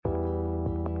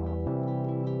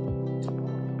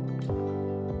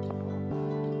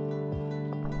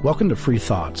Welcome to Free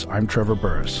Thoughts. I'm Trevor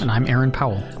Burrus. And I'm Aaron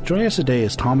Powell. Joining us today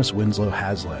is Thomas Winslow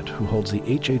Hazlitt, who holds the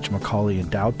H.H. Macaulay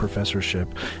Endowed Professorship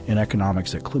in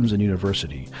Economics at Clemson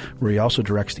University, where he also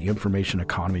directs the Information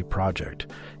Economy Project.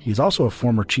 He's also a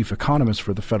former chief economist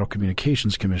for the Federal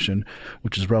Communications Commission,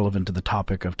 which is relevant to the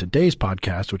topic of today's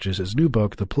podcast, which is his new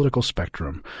book, The Political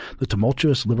Spectrum, The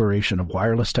Tumultuous Liberation of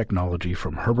Wireless Technology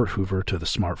from Herbert Hoover to the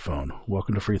Smartphone.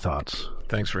 Welcome to Free Thoughts.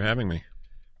 Thanks for having me.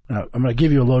 Now, I'm going to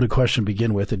give you a loaded question to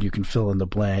begin with, and you can fill in the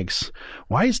blanks.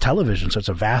 Why is television such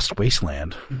a vast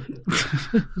wasteland?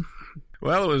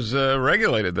 Well, it was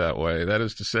regulated that way. That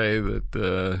is to say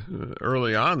that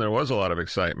early on there was a lot of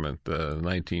excitement, the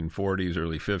 1940s,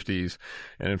 early 50s.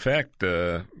 And in fact,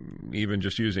 even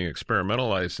just using experimental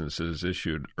licenses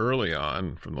issued early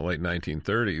on from the late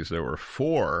 1930s, there were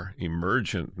 4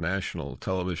 emergent national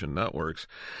television networks.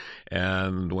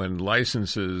 And when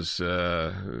licenses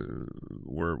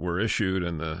were issued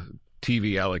in the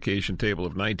TV allocation table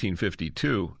of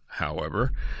 1952,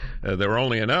 however, there were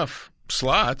only enough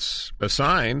slots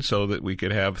assigned so that we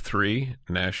could have 3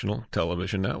 national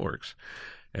television networks.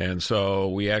 And so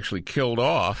we actually killed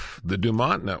off the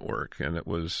Dumont network, and it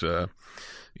was,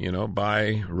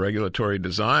 by regulatory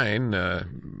design,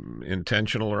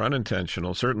 intentional or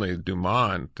unintentional. Certainly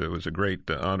Dumont was a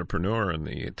great entrepreneur in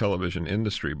the television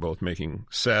industry, both making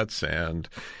sets and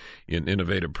in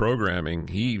innovative programming.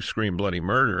 He screamed bloody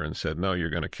murder and said, no, you're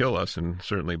going to kill us. And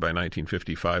certainly by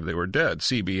 1955, they were dead.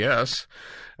 CBS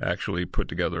actually put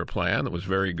together a plan that was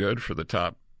very good for the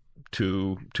top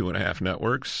 2.5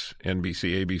 networks,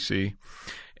 NBC, ABC,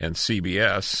 and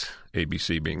CBS,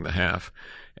 ABC being the half,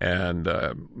 and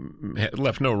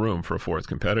left no room for a 4th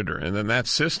competitor. And then that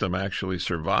system actually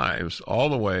survives all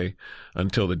the way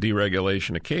until the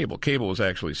deregulation of cable. Cable was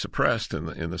actually suppressed in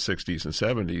the 60s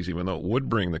and 70s, even though it would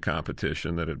bring the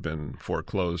competition that had been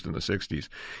foreclosed in the 60s. It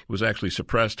was actually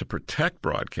suppressed to protect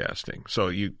broadcasting. So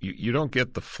you don't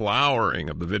get the flowering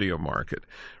of the video market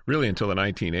really until the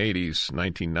 1980s,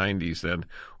 1990s then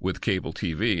with cable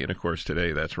TV. And, of course,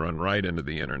 today that's run right into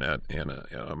the Internet in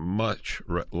a much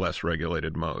less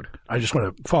regulated mode. I just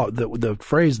want to follow the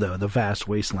phrase, though, the vast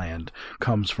wasteland,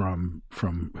 comes from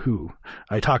who?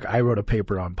 I wrote a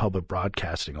paper on public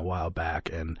broadcasting a while back,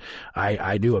 and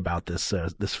I knew about this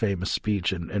famous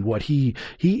speech and what he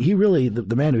really,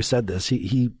 the man who said this,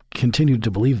 he continued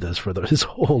to believe this for his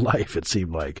whole life, it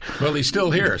seemed like. Well, he's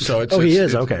still here, so it's he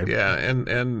is, okay. Yeah,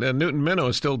 and Newton Minow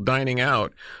is still dining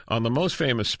out on the most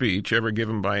famous speech ever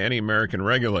given by any American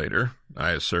regulator,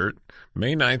 I assert,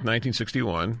 May 9th,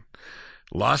 1961,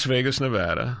 Las Vegas,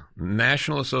 Nevada,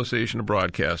 National Association of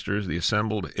Broadcasters, the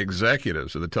assembled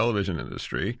executives of the television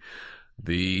industry.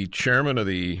 The chairman of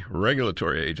the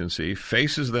regulatory agency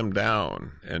faces them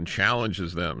down and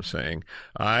challenges them, saying,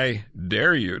 I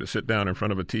dare you to sit down in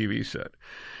front of a TV set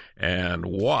and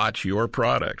watch your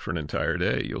product for an entire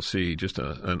day. You'll see just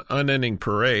an unending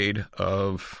parade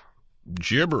of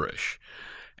gibberish.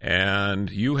 And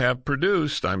you have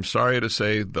produced, I'm sorry to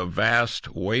say, the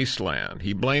vast wasteland.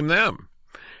 He blamed them.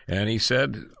 And he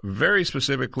said very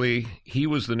specifically he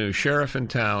was the new sheriff in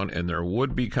town and there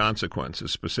would be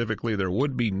consequences. Specifically, there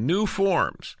would be new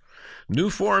forms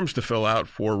to fill out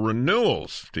for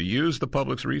renewals to use the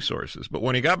public's resources. But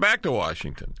when he got back to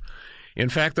Washington, in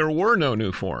fact, there were no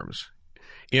new forms.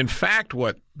 In fact,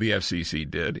 what the FCC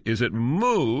did is it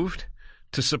moved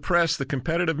to suppress the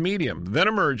competitive medium, then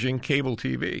emerging cable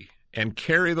TV, and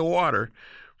carry the water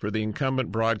for the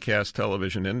incumbent broadcast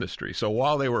television industry. So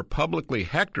while they were publicly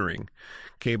hectoring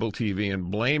cable TV and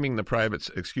blaming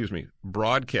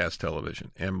broadcast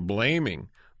television and blaming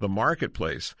the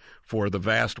marketplace for the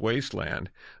vast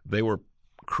wasteland, they were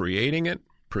creating it,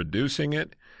 producing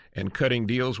it, and cutting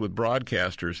deals with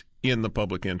broadcasters in the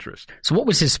public interest. So what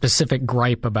was his specific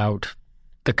gripe about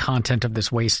the content of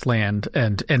this wasteland?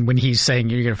 And when he's saying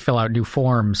you're going to fill out new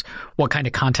forms, what kind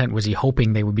of content was he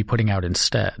hoping they would be putting out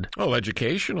instead? Oh,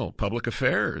 educational, public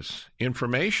affairs,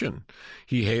 information.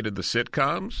 He hated the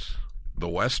sitcoms, the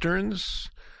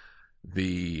westerns,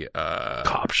 the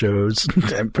cop shows,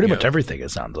 and pretty much everything,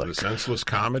 it sounds like. The senseless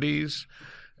comedies,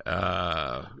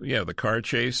 the car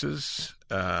chases,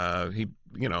 and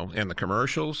the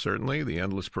commercials, certainly, the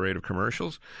endless parade of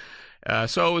commercials.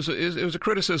 So it was a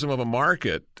criticism of a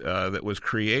market that was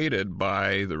created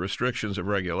by the restrictions of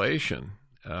regulation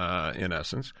in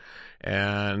essence.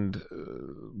 And,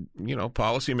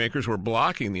 policymakers were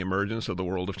blocking the emergence of the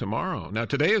world of tomorrow. Now,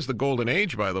 today is the golden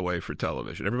age, by the way, for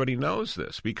television. Everybody knows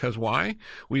this. Because why?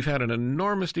 We've had an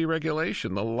enormous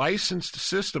deregulation. The licensed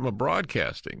system of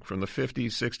broadcasting from the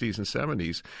 50s, 60s, and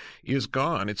 70s is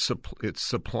gone. It's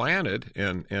supplanted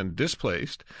and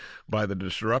displaced by the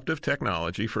disruptive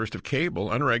technology, first of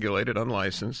cable, unregulated,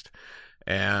 unlicensed,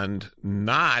 and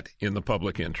not in the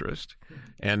public interest.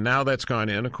 And now that's gone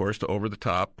in, of course, to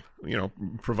over-the-top,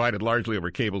 provided largely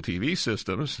over cable TV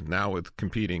systems, now with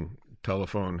competing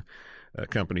telephone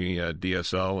company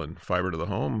DSL and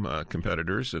fiber-to-the-home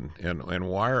competitors and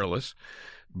wireless.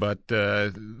 But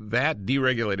that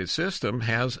deregulated system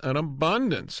has an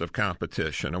abundance of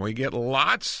competition, and we get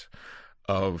lots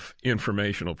of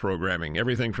informational programming,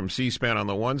 everything from C-SPAN on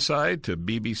the one side to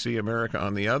BBC America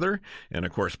on the other, and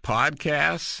of course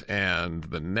podcasts and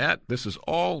the net. This is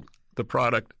all the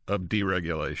product of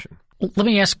deregulation. Let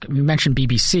me ask, you mentioned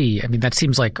BBC. I mean, that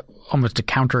seems like almost a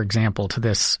counterexample to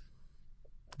this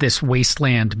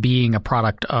wasteland being a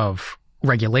product of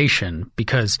regulation,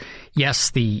 because yes,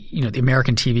 the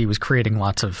American TV was creating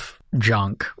lots of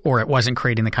junk, or it wasn't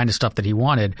creating the kind of stuff that he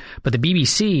wanted. But the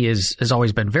BBC has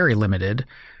always been very limited.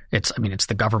 It's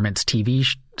the government's TV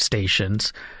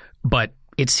stations, but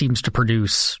it seems to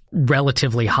produce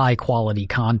relatively high quality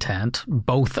content,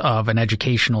 both of an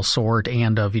educational sort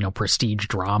and of, prestige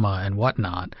drama and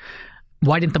whatnot.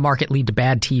 Why didn't the market lead to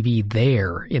bad TV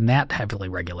there in that heavily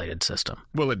regulated system?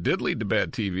 Well, it did lead to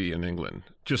bad TV in England,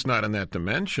 just not in that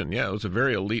dimension. Yeah, it was a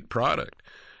very elite product.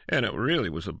 And it really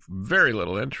was of very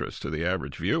little interest to the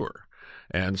average viewer.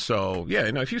 And so,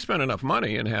 if you spend enough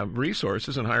money and have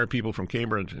resources and hire people from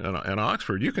Cambridge and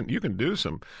Oxford, you can do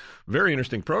some very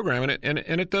interesting programming. And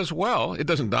it does well. It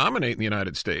doesn't dominate in the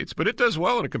United States, but it does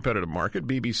well in a competitive market.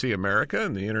 BBC America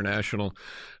and the International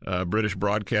British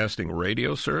Broadcasting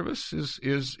Radio Service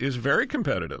is very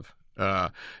competitive.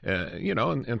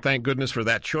 And thank goodness for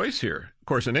that choice here. Of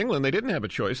course, in England, they didn't have a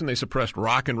choice, and they suppressed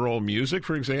rock and roll music,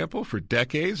 for example, for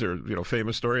decades. There's,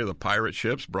 famous story of the pirate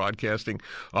ships broadcasting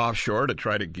offshore to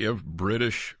try to give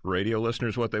British radio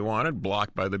listeners what they wanted,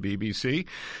 blocked by the BBC.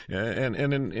 And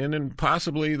in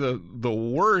possibly the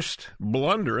worst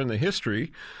blunder in the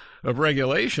history of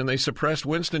regulation, they suppressed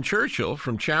Winston Churchill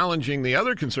from challenging the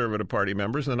other Conservative Party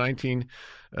members in the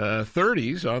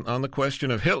 1930s on the question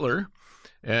of Hitler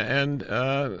and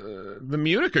the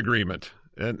Munich Agreement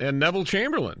and Neville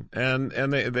Chamberlain. And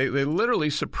they literally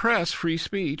suppress free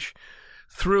speech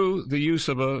through the use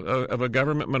of a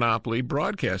government monopoly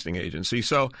broadcasting agency.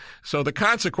 So the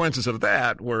consequences of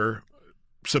that were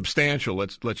substantial,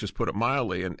 let's just put it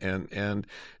mildly, and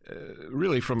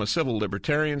really from a civil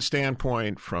libertarian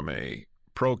standpoint, from a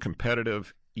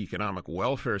pro-competitive economic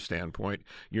welfare standpoint,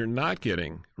 you're not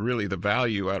getting really the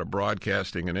value out of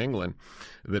broadcasting in England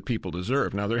that people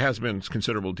deserve. Now, there has been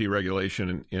considerable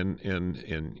deregulation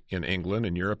in England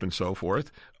and Europe and so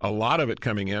forth. A lot of it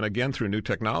coming in, again, through new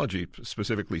technology,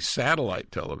 specifically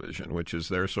satellite television, which is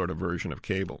their sort of version of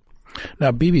cable.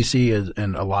 Now, BBC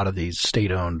and a lot of these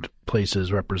state-owned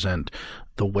places represent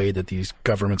the way that these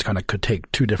governments kind of could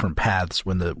take two different paths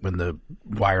when the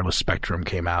wireless spectrum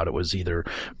came out.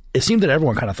 It seemed that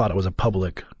everyone kind of thought it was a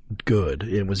public good.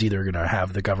 It was either going to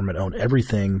have the government own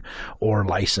everything or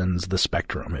license the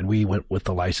spectrum, and we went with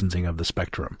the licensing of the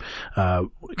spectrum. Can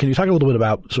you talk a little bit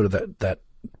about sort of that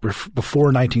before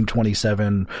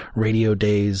 1927 radio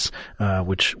days,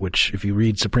 which if you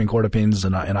read Supreme Court opinions,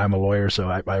 and I'm a lawyer, so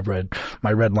I've read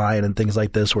my Red Line and things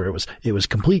like this, where it was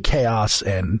complete chaos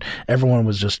and everyone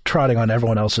was just trotting on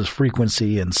everyone else's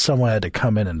frequency, and someone had to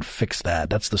come in and fix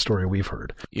that. That's the story we've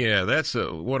heard. Yeah, that's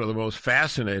one of the most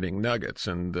fascinating nuggets,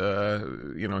 and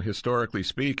historically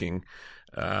speaking,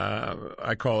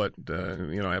 I call it.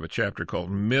 I have a chapter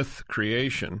called Myth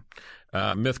Creation,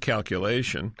 Myth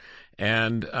Calculation.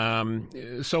 And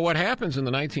so what happens in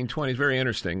the 1920s, very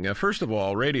interesting. First of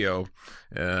all, radio,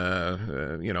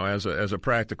 as a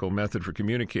practical method for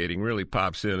communicating, really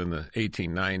pops in the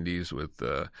 1890s with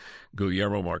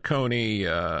Guglielmo Marconi,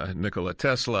 Nikola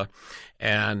Tesla.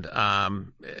 And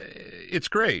it's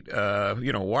great.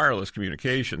 Wireless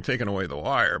communication, taking away the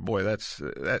wire, boy,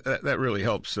 that really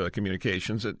helps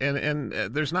communications. And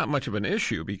there's not much of an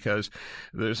issue because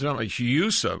there's not much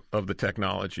use of the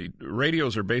technology.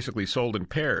 Radios are basically sold in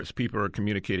pairs. People are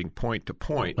communicating point to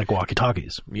point. Like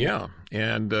walkie-talkies. Yeah,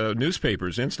 and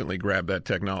newspapers instantly grabbed that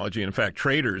technology. In fact,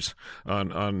 traders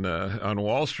on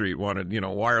Wall Street wanted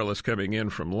wireless coming in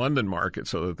from London market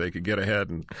so that they could get ahead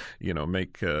and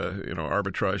make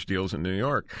arbitrage deals in New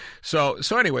York. So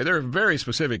anyway, there are very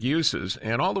specific uses,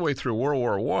 and all the way through World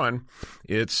War I,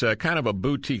 it's kind of a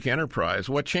boutique enterprise.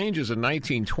 What changes in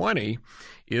 1920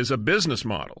 is a business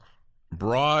model.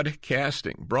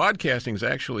 Broadcasting. Broadcasting is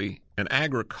actually an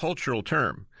agricultural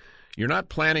term. You're not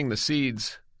planting the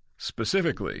seeds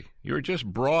specifically. You're just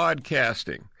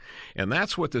broadcasting. And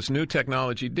that's what this new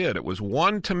technology did. It was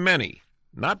one to many,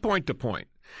 not point to point.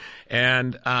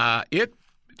 And it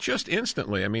just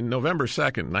instantly, November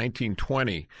 2nd,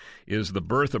 1920 is the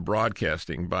birth of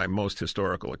broadcasting by most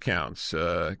historical accounts.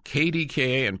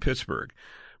 KDKA in Pittsburgh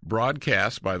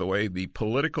broadcast, by the way, the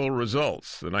political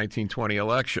results, the 1920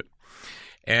 election.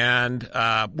 And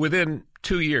within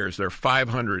 2 years, there are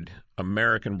 500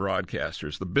 American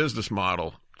broadcasters. The business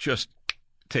model just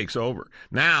takes over.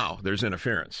 Now there's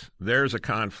interference. There's a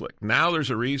conflict. Now there's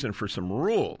a reason for some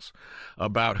rules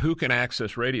about who can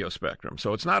access radio spectrum.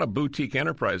 So it's not a boutique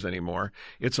enterprise anymore.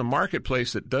 It's a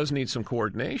marketplace that does need some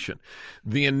coordination.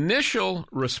 The initial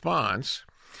response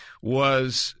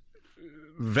was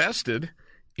vested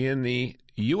in the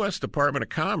U.S. Department of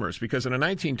Commerce because in a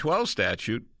 1912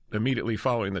 statute, immediately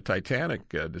following the Titanic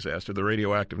disaster, the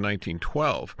radioactive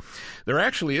 1912, there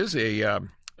actually is a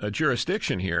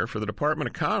jurisdiction here for the Department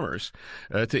of Commerce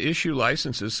to issue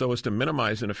licenses so as to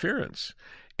minimize interference.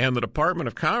 And the Department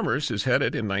of Commerce is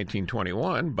headed in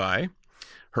 1921 by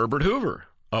Herbert Hoover,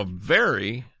 a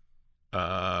very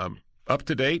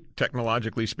up-to-date,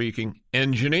 technologically speaking,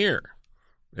 engineer,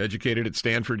 educated at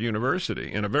Stanford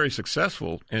University, and a very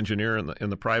successful engineer in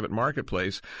the private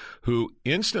marketplace who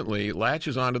instantly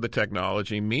latches onto the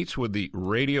technology, meets with the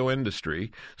radio industry,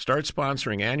 starts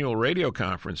sponsoring annual radio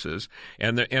conferences,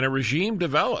 and a regime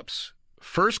develops.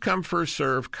 First come, first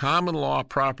serve, common law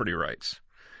property rights.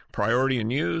 Priority in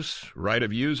use, right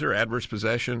of user, adverse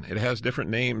possession. It has different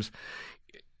names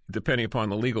depending upon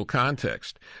the legal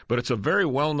context. But it's a very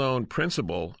well-known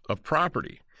principle of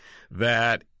property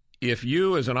that if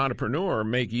you as an entrepreneur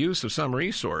make use of some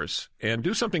resource and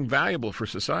do something valuable for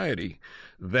society,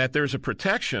 that there's a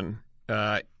protection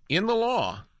in the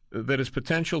law that is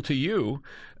potential to you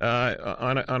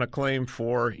on a claim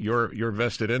for your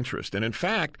vested interest. And in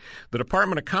fact, the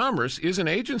Department of Commerce is an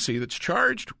agency that's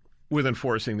charged with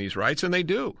enforcing these rights, and they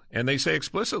do. And they say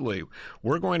explicitly,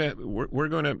 we're going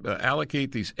to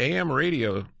allocate these AM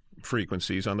radio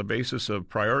frequencies on the basis of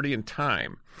priority and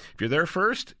time. If you're there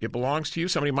first, it belongs to you.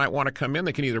 Somebody might want to come in.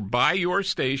 They can either buy your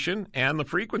station and the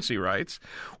frequency rights,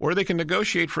 or they can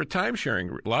negotiate for a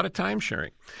lot of time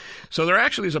sharing. So there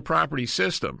actually is a property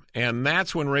system, and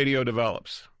that's when radio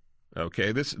develops.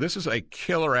 Okay, this is a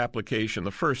killer application,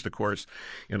 the first, of course,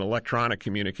 in electronic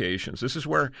communications. This is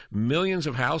where millions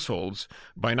of households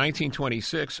by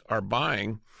 1926 are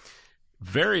buying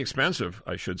very expensive,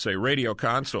 I should say, radio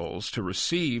consoles to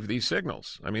receive these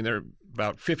signals. They're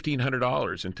about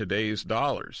 $1,500 in today's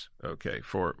dollars, okay,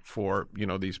 for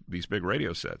these big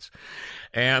radio sets.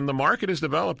 And the market is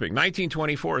developing.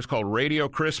 1924 is called Radio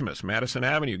Christmas. Madison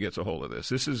Avenue gets a hold of this.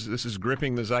 This is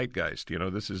gripping the zeitgeist.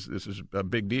 This is a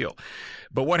big deal.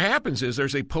 But what happens is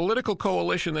there's a political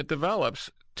coalition that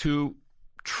develops to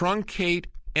truncate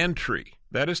entry.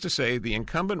 That is to say, the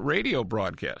incumbent radio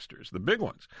broadcasters, the big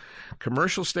ones,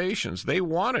 commercial stations, they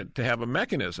wanted to have a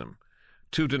mechanism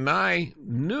to deny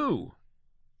new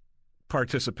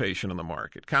participation in the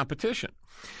market, competition.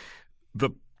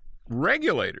 The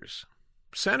regulators,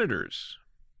 senators,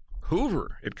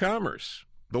 Hoover at Commerce,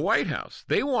 the White House,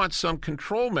 they want some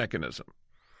control mechanism.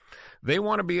 They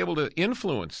want to be able to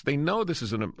influence. They know this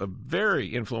is a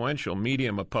very influential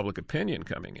medium of public opinion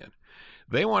coming in.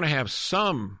 They want to have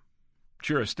some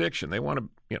jurisdiction. They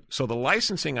want to, so the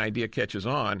licensing idea catches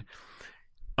on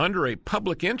under a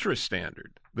public interest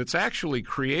standard that's actually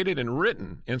created and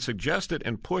written and suggested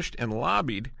and pushed and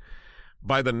lobbied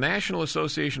by the National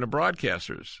Association of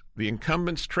Broadcasters. The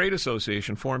Incumbents Trade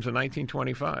Association forms in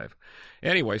 1925.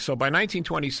 Anyway, so by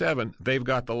 1927, they've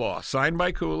got the law signed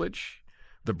by Coolidge,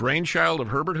 the brainchild of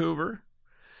Herbert Hoover,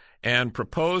 and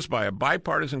proposed by a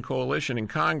bipartisan coalition in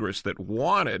Congress that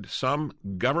wanted some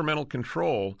governmental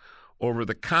control over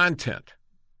the content.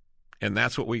 And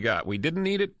that's what we got. We didn't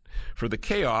need it for the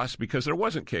chaos because there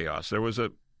wasn't chaos. There was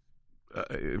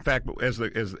in fact, as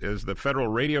the Federal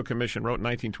Radio Commission wrote in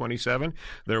 1927,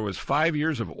 there was 5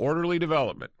 years of orderly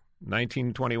development,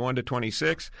 1921 to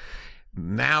 26.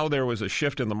 Now there was a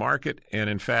shift in the market, and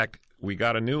in fact, we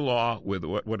got a new law with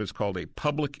what is called a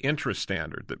public interest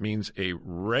standard. That means a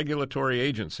regulatory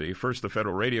agency. First, the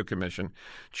Federal Radio Commission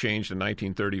changed in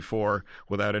 1934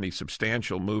 without any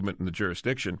substantial movement in the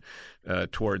jurisdiction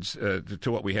towards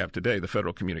to what we have today, the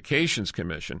Federal Communications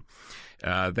Commission.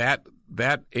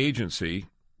 That agency,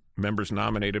 members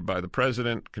nominated by the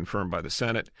president, confirmed by the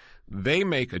Senate, they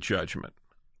make a judgment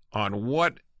on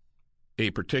what a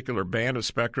particular band of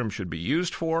spectrum should be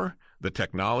used for, the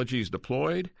technologies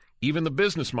deployed, even the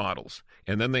business models,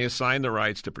 and then they assign the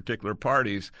rights to particular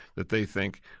parties that they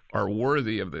think are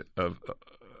worthy of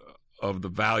the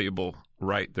valuable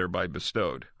right thereby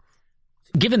bestowed.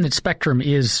 Given that spectrum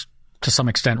is to some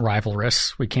extent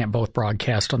rivalrous, we can't both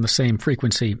broadcast on the same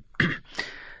frequency.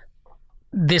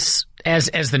 This, as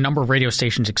the number of radio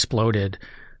stations exploded,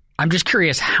 I'm just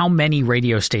curious how many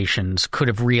radio stations could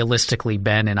have realistically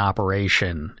been in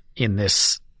operation in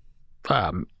this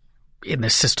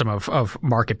system of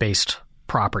market-based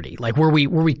property. Like, were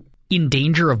we in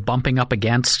danger of bumping up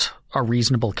against a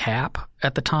reasonable cap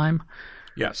at the time?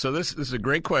 Yeah, so this is a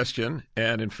great question.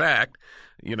 And in fact,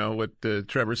 what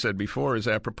Trevor said before is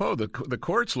apropos. The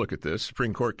courts look at this.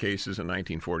 Supreme Court cases in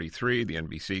 1943, the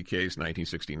NBC case,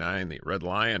 1969, the Red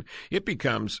Lion. It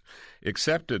becomes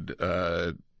accepted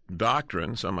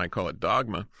doctrine, some might call it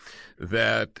dogma,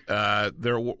 that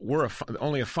there were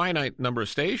only a finite number of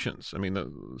stations. I mean, the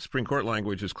Supreme Court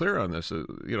language is clear on this.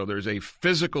 There's a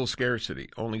physical scarcity.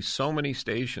 Only so many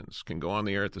stations can go on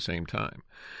the air at the same time.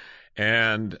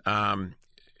 And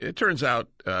it turns out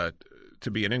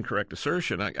to be an incorrect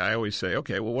assertion. I always say,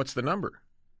 okay, well, what's the number?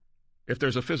 If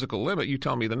there's a physical limit, you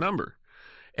tell me the number.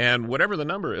 And whatever the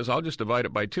number is, I'll just divide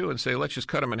it by 2 and say, let's just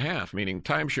cut them in half, meaning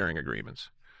time-sharing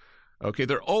agreements. Okay,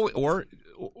 they're or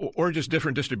just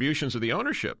different distributions of the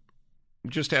ownership.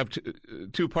 Just have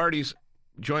two parties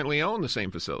jointly own the same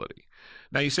facility.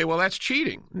 Now you say, well, that's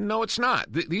cheating. No, it's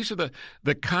not. These are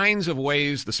the kinds of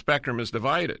ways the spectrum is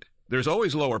divided. There's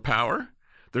always lower power.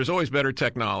 There's always better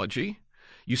technology.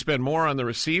 You spend more on the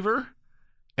receiver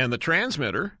and the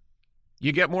transmitter,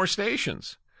 you get more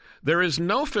stations. There is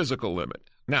no physical limit.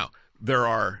 Now, there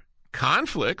are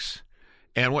conflicts.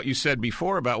 And what you said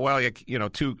before about, well,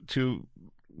 two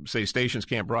say stations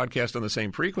can't broadcast on the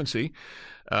same frequency,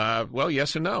 well,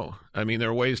 yes and no. I mean, there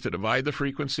are ways to divide the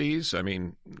frequencies. I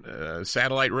mean,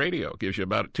 satellite radio gives you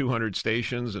about 200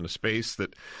 stations in a space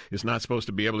that is not supposed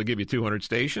to be able to give you 200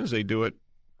 stations. They do it,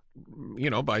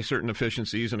 by certain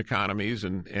efficiencies and economies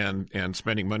and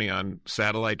spending money on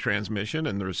satellite transmission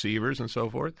and the receivers and so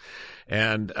forth.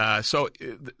 And so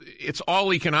it's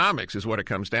all economics is what it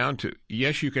comes down to.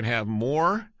 Yes, you can have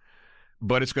more,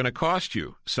 but it's going to cost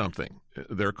you something.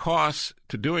 There are costs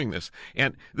to doing this.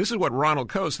 And this is what Ronald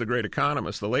Coase, the great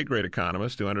economist, the late great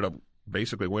economist, who ended up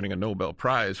basically winning a Nobel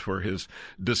Prize for his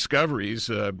discoveries,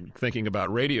 thinking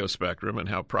about radio spectrum and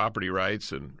how property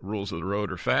rights and rules of the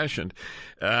road are fashioned.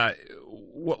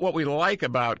 What we like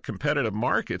about competitive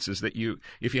markets is that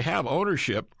if you have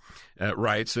ownership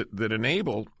rights that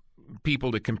enable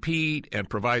people to compete and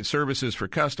provide services for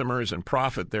customers and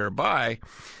profit thereby,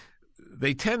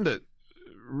 they tend to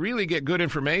really get good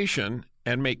information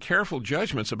and make careful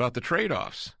judgments about the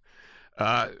trade-offs.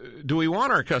 Do we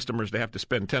want our customers to have to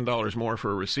spend $10 more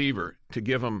for a receiver to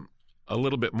give them a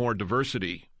little bit more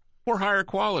diversity or higher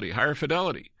quality, higher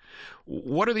fidelity?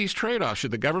 What are these trade-offs? Should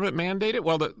the government mandate it?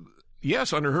 Well,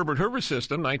 yes, under Herbert Hoover's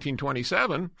system,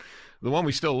 1927, the one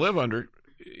we still live under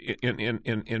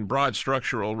in broad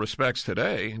structural respects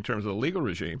today in terms of the legal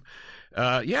regime,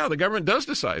 the government does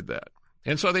decide that.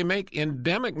 And so they make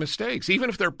endemic mistakes. Even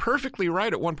if they're perfectly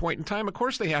right at one point in time, of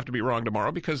course they have to be wrong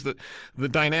tomorrow because the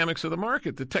dynamics of the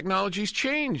market, the technologies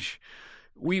change.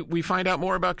 We find out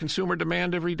more about consumer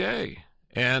demand every day.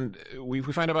 And we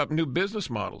find out about new business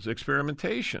models,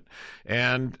 experimentation,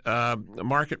 and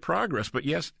market progress. But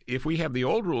yes, if we have the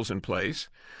old rules in place,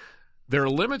 there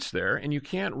are limits there, and you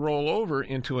can't roll over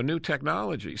into a new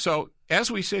technology. So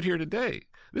as we sit here today,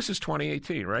 this is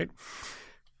 2018, right?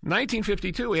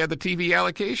 1952, we had the TV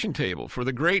allocation table for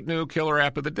the great new killer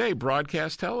app of the day,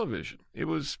 broadcast television. It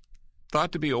was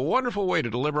thought to be a wonderful way to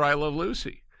deliver I Love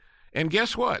Lucy. And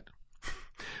guess what?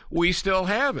 We still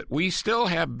have it. We still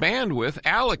have bandwidth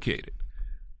allocated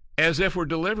as if we're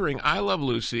delivering I Love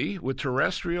Lucy with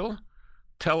terrestrial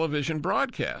television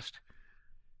broadcast.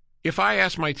 If I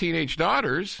ask my teenage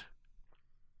daughters,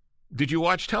 did you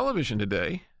watch television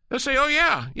today? They'll say, "Oh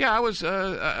yeah, I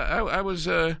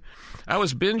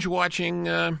was binge watching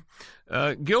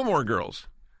Gilmore Girls."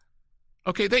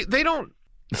 Okay, they don't.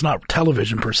 It's not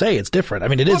television per se. It's different. I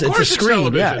mean, it's a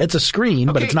screen. It's a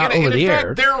screen, but it's not over the air.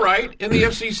 Fact, they're right, and the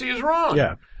FCC is wrong.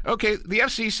 Yeah. Okay, the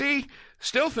FCC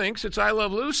still thinks it's I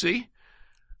Love Lucy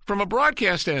from a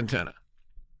broadcast antenna.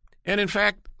 And in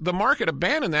fact, the market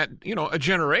abandoned that, a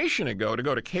generation ago to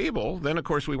go to cable. Then, of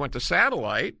course, we went to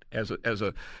satellite as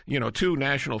a two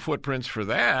national footprints for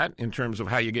that in terms of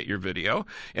how you get your video.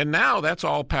 And now that's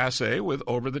all passé with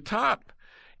over the top.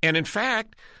 And in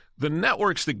fact, the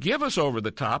networks that give us over the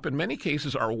top in many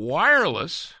cases are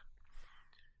wireless.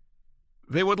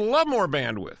 They would love more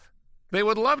bandwidth. They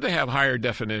would love to have higher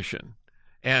definition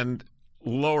and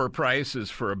lower prices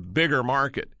for a bigger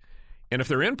market. And if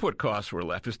their input costs were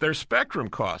left, if their spectrum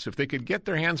costs, if they could get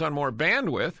their hands on more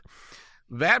bandwidth,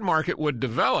 that market would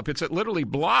develop. It's literally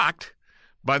blocked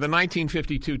by the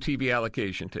 1952 TV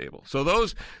allocation table. So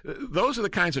those are the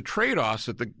kinds of trade-offs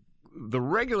that the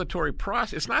regulatory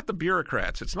process. It's not the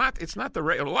bureaucrats. It's not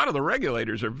a lot of the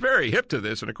regulators are very hip to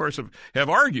this, and of course have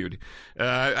argued.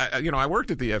 I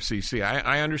worked at the FCC.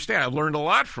 I understand. I've learned a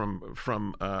lot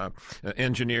from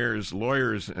engineers,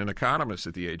 lawyers, and economists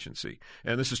at the agency,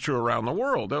 and this is true around the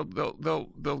world.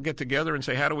 They'll get together and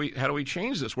say, how do we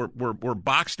change this? We're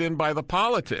boxed in by the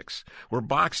politics. We're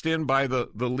boxed in by the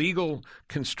legal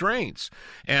constraints,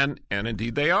 and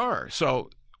indeed they are. So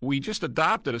we just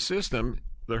adopted a system,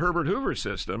 the Herbert Hoover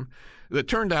system, that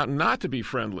turned out not to be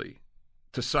friendly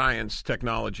to science,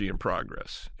 technology, and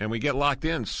progress. And we get locked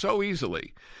in so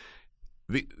easily.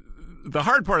 The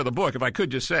hard part of the book, if I could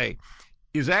just say,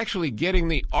 is actually getting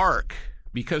the arc,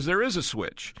 because there is a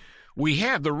switch. We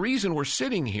have the reason we're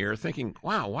sitting here thinking,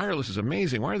 wow, wireless is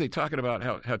amazing. Why are they talking about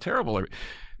how terrible?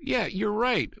 Yeah, you're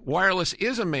right. Wireless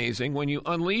is amazing when you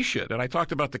unleash it. And I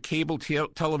talked about the cable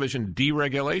television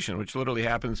deregulation, which literally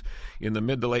happens in the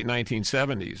mid to late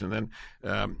 1970s. And then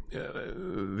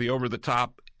the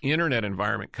over-the-top internet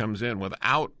environment comes in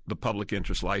without the public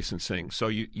interest licensing. So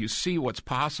you see what's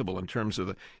possible in terms of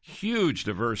the huge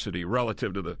diversity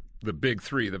relative to the big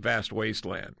three, the vast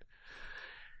wasteland.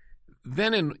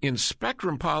 Then in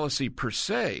spectrum policy per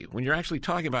se, when you're actually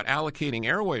talking about allocating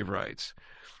airwave rights,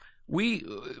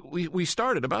 we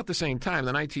started about the same time,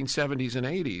 the 1970s and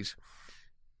 80s,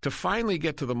 to finally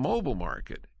get to the mobile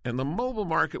market. And the mobile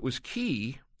market was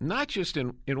key, not just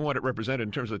in what it represented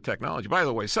in terms of the technology. By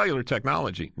the way, cellular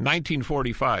technology,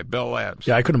 1945, Bell Labs.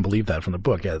 Yeah, I couldn't believe that from the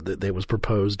book. Yeah, that was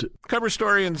proposed. Cover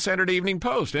story in the Saturday Evening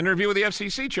Post, interview with the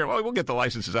FCC chair. Well, we'll get the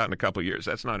licenses out in a couple of years.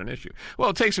 That's not an issue. Well,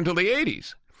 it takes until the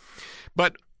 80s.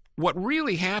 But what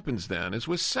really happens then is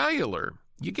with cellular,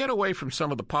 you get away from some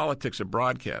of the politics of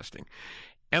broadcasting,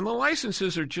 and the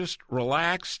licenses are just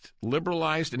relaxed,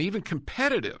 liberalized, and even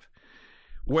competitive,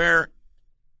 where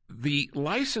the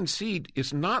licensee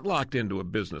is not locked into a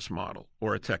business model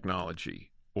or a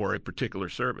technology or a particular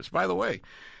service. By the way,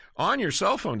 on your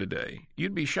cell phone today,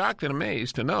 you'd be shocked and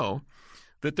amazed to know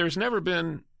that there's never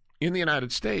been in the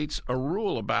United States a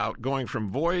rule about going from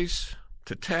voice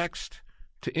to text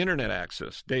to internet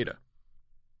access data.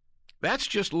 That's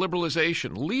just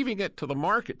liberalization, leaving it to the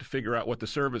market to figure out what the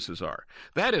services are.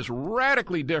 That is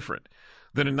radically different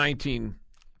than in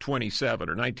 1927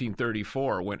 or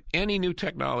 1934, when any new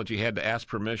technology had to ask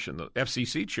permission. The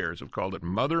FCC chairs have called it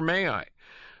Mother May I.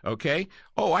 Okay?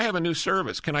 Oh, I have a new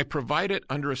service. Can I provide it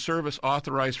under a service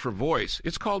authorized for voice?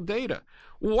 It's called data.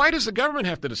 Why does the government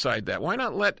have to decide that? Why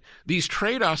not let these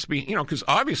trade-offs be, because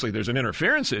obviously there's an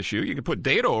interference issue. You can put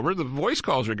data over. The voice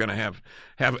calls are going to have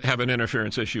an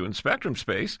interference issue in spectrum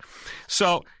space.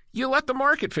 So you let the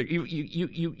market figure.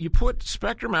 You put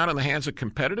spectrum out in the hands of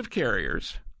competitive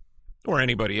carriers or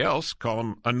anybody else. Call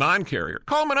them a non-carrier.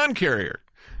 Call them an uncarrier.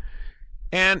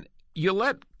 And you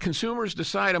let consumers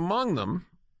decide among them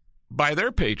by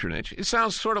their patronage. It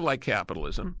sounds sort of like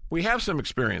capitalism. We have some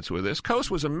experience with this.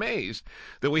 Coase was amazed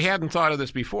that we hadn't thought of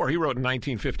this before. He wrote in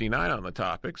 1959 on the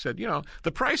topic, said,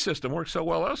 the price system works so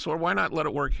well elsewhere, why not let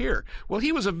it work here? Well,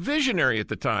 he was a visionary at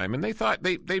the time, and they thought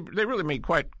they really made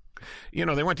quite he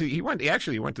went to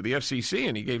the FCC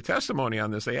and he gave testimony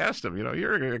on this. They asked him,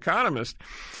 you're an economist.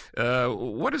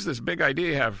 What is this big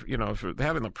idea you have, for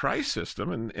having the price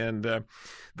system? And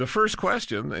the first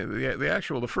question,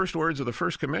 the first words of the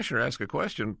first commissioner ask a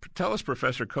question. Tell us,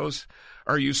 Professor Coase,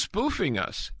 are you spoofing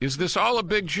us? Is this all a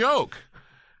big joke?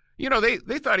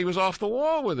 They thought he was off the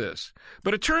wall with this.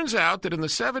 But it turns out that in the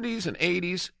 70s and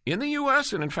 80s, in the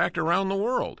U.S. and in fact around the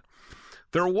world,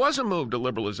 there was a move to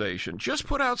liberalization. Just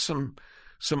put out some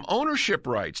ownership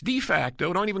rights, de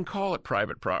facto, don't even call it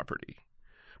private property.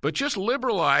 But just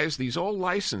liberalize these old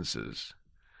licenses.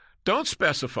 Don't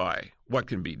specify what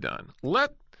can be done.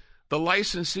 Let the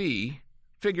licensee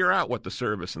figure out what the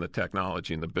service and the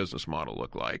technology and the business model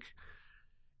look like.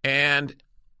 And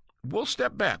we'll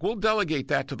step back. We'll delegate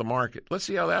that to the market. Let's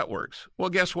see how that works. Well,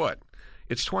 guess what?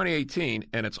 It's 2018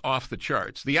 and it's off the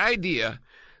charts. The idea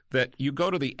that you go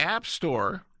to the App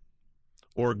Store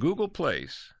or Google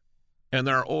Place, and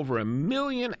there are over 1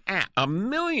 million apps. 1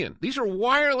 million. These are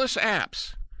wireless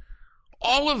apps.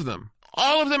 All of them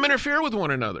interfere with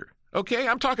one another. Okay,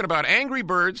 I'm talking about Angry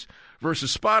Birds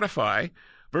versus Spotify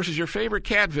versus your favorite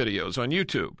cat videos on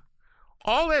YouTube.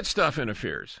 All that stuff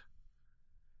interferes.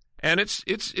 And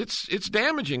it's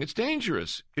damaging, it's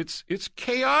dangerous, it's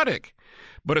chaotic.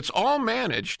 But it's all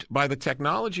managed by the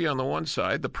technology on the one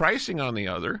side, the pricing on the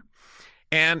other,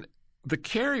 and the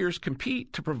carriers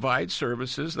compete to provide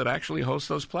services that actually host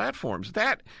those platforms.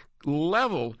 That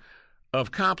level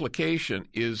of complication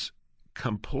is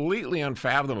completely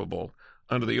unfathomable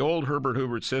under the old Herbert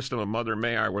Hoover system of Mother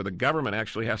May I, where the government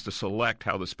actually has to select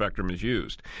how the spectrum is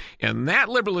used. And that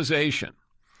liberalization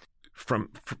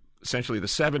from essentially the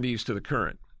 70s to the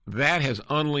current, that has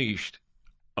unleashed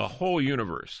a whole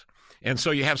universe. And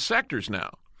so you have sectors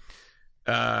now.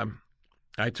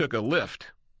 I took a Lyft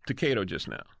to Cato just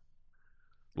now.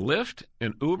 Lyft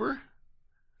and Uber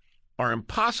are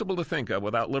impossible to think of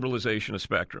without liberalization of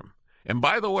spectrum. And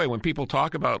by the way, when people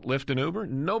talk about Lyft and Uber,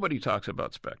 nobody talks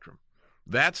about spectrum.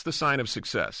 That's the sign of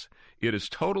success. It is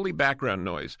totally background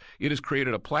noise. It has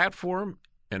created a platform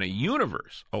and a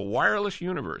universe, a wireless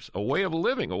universe, a way of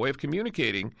living, a way of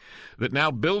communicating that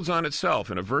now builds on itself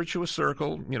in a virtuous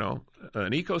circle,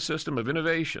 an ecosystem of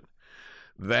innovation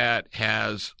that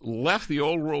has left the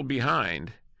old world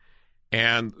behind.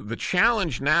 And the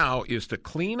challenge now is to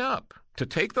clean up, to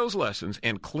take those lessons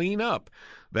and clean up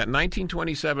that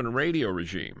 1927 radio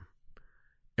regime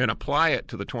and apply it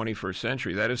to the 21st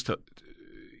century. That is to,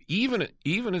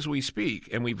 even as we speak,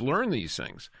 and we've learned these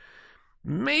things,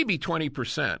 maybe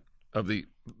 20% of the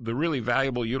really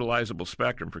valuable utilizable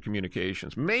spectrum for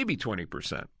communications, maybe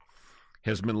 20%,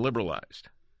 has been liberalized.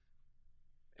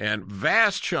 And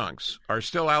vast chunks are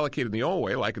still allocated the old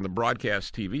way, like in the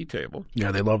broadcast TV table.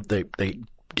 Yeah, they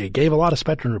gave a lot of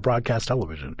spectrum to broadcast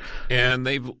television. And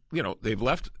they've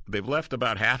left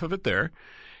about half of it there.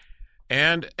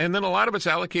 And then a lot of it's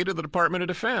allocated to the Department of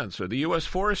Defense or the U.S.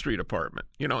 Forestry Department,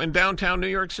 in downtown New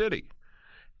York City.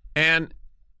 And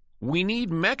we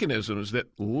need mechanisms that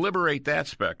liberate that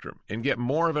spectrum and get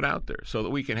more of it out there so that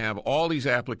we can have all these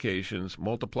applications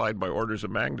multiplied by orders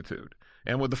of magnitude.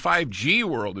 And with the 5G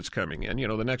world that's coming in,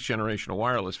 the next generation of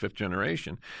wireless, fifth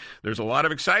generation, there's a lot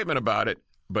of excitement about it,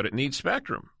 but it needs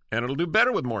spectrum. And it'll do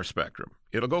better with more spectrum.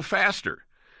 It'll go faster.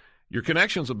 Your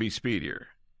connections will be speedier,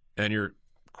 and your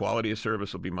quality of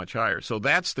service will be much higher. So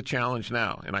that's the challenge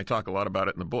now, and I talk a lot about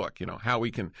it in the book, how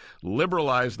we can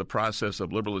liberalize the process of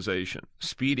liberalization,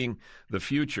 speeding the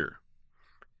future.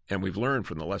 And we've learned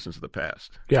from the lessons of the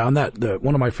past. Yeah, on that,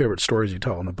 one of my favorite stories you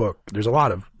tell in the book, there's a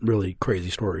lot of really crazy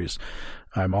stories.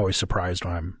 I'm always surprised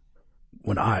when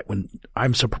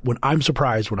I'm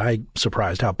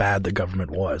surprised how bad the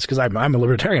government was, because I'm a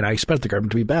libertarian. I expect the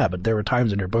government to be bad, but there were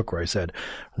times in your book where I said,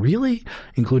 "Really?"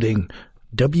 Including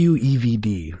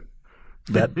WEVD.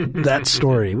 That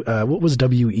story. What was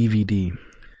WEVD?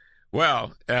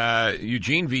 Well,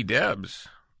 Eugene V. Debs,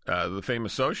 the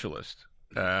famous socialist,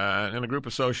 and a group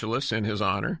of socialists in his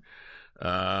honor,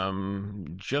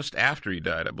 just after he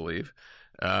died, I believe,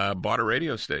 bought a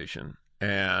radio station.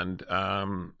 And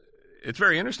it's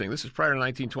very interesting. This is prior to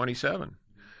 1927.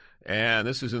 And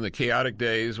this is in the chaotic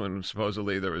days when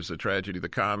supposedly there was a tragedy of the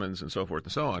commons and so forth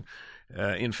and so on.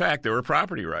 In fact, there were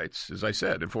property rights, as I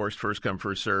said, enforced first come,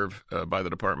 first serve by the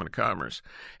Department of Commerce.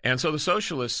 And so the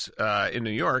socialists in New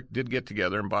York did get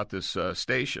together and bought this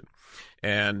station.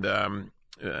 And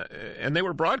they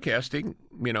were broadcasting,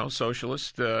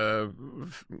 socialist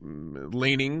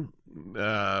leaning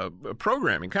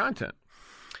programming content.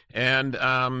 And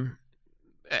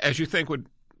as you think would,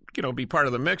 be part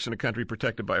of the mix in a country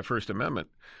protected by a First Amendment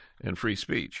and free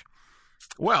speech.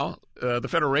 Well, the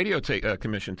Federal Radio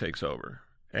Commission takes over,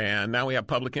 and now we have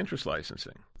public interest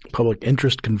licensing. Public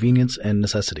interest, convenience, and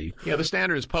necessity. Yeah, the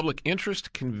standard is public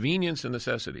interest, convenience, and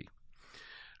necessity.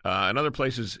 In other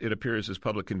places, it appears as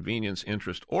public convenience,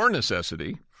 interest, or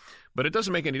necessity, but it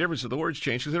doesn't make any difference if the words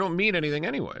change because they don't mean anything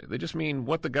anyway. They just mean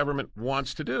what the government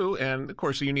wants to do, and, of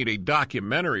course, you need a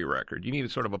documentary record. You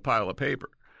need sort of a pile of paper.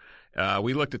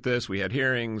 We looked at this. We had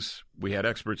hearings. We had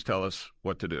experts tell us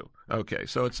what to do. Okay,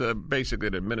 so it's basically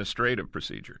an administrative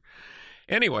procedure.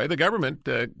 Anyway, the government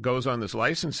goes on this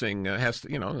licensing, has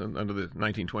to, under the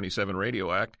 1927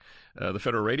 Radio Act, the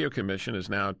Federal Radio Commission is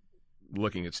now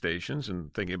looking at stations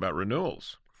and thinking about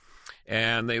renewals.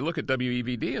 And they look at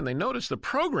WEVD and they notice the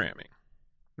programming.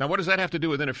 Now, what does that have to do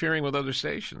with interfering with other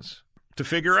stations? To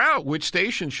figure out which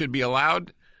station should be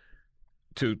allowed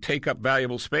to take up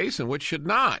valuable space and which should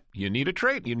not. You need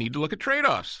to look at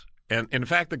trade-offs. And in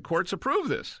fact, the courts approved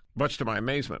this, much to my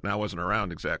amazement. Now, I wasn't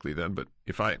around exactly then, but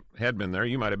if I had been there,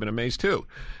 you might have been amazed too.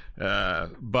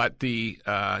 But the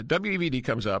WEVD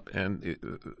comes up, and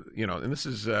and this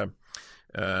is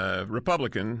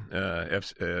Republican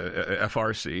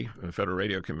FRC, Federal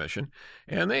Radio Commission,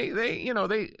 and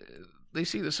they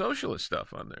see the socialist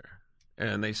stuff on there,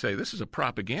 and they say this is a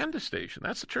propaganda station.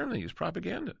 That's the term they use,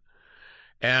 propaganda.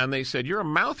 And they said, you're a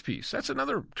mouthpiece. That's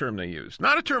another term they used.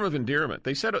 Not a term of endearment.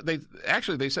 They said they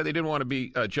said they didn't want to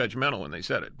be judgmental when they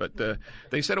said it, but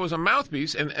they said it was a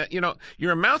mouthpiece. And,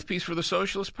 you're a mouthpiece for the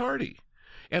Socialist Party.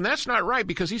 And that's not right,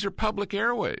 because these are public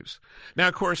airwaves. Now,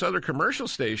 of course, other commercial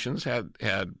stations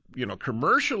had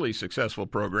commercially successful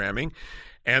programming,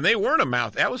 and they weren't a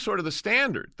mouth. That was sort of the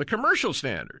standard, the commercial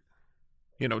standard.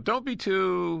 Don't be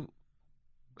too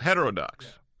heterodox.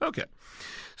 Yeah. Okay.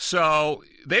 So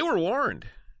they were warned,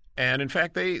 and in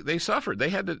fact, they suffered. They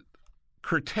had to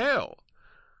curtail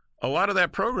a lot of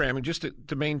that programming just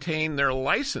to maintain their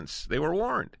license. They were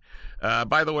warned.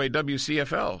 By the way,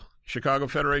 WCFL, Chicago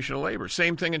Federation of Labor,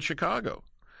 same thing in Chicago.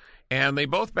 And they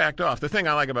both backed off. The thing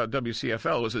I like about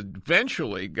WCFL was it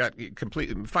eventually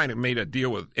made a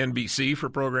deal with NBC for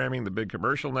programming, the big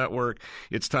commercial network.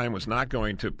 Its time was not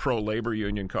going to pro-labor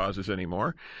union causes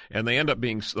anymore. And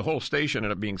the whole station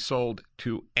ended up being sold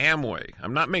to Amway.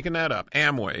 I'm not making that up.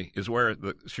 Amway is where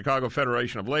the Chicago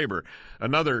Federation of Labor,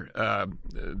 another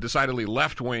decidedly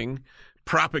left-wing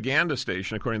propaganda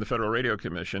station, according to the Federal Radio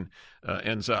Commission,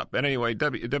 ends up. And anyway,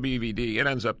 WEVD, it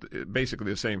ends up basically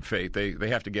the same fate. They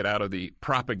have to get out of the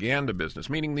propaganda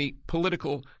business, meaning the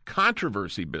political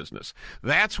controversy business.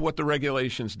 That's what the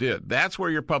regulations did. That's where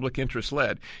your public interest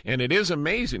led. And it is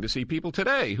amazing to see people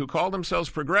today who call themselves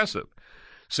progressive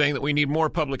saying that we need more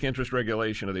public interest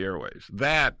regulation of the airways.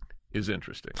 That is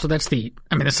interesting. So this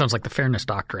sounds like the fairness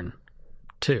doctrine,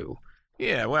 too.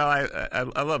 Yeah, well,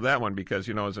 I love that one because,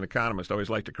 as an economist, I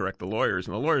always like to correct the lawyers.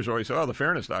 And the lawyers always say, the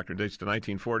fairness doctrine dates to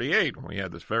 1948 when we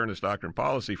had this fairness doctrine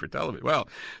policy for television. Well,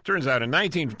 it turns out in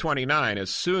 1929,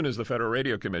 as soon as the Federal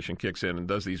Radio Commission kicks in and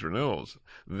does these renewals,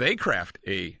 they craft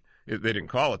they didn't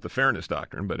call it the fairness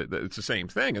doctrine, but it's the same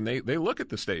thing. And they look at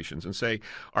the stations and say,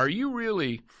 are you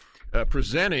really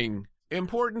presenting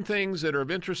important things that are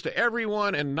of interest to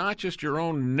everyone and not just your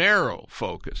own narrow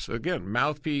focus? Again,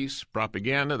 mouthpiece,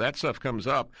 propaganda, that stuff comes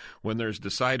up when there's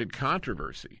decided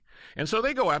controversy. And so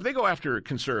they go after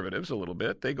conservatives a little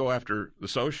bit. They go after the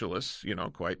socialists,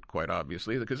 quite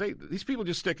obviously, because these people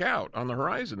just stick out on the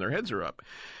horizon. Their heads are up.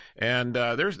 And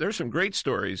there's some great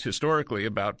stories historically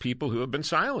about people who have been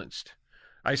silenced.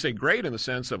 I say great in the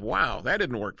sense of, wow, that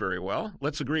didn't work very well.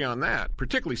 Let's agree on that,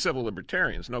 particularly civil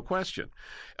libertarians, no question.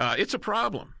 It's a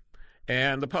problem.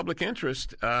 And the public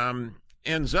interest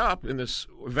ends up in this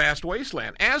vast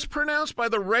wasteland, as pronounced by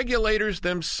the regulators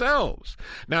themselves.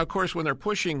 Now, of course, when they're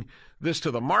pushing this to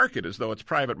the market as though it's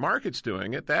private markets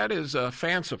doing it, that is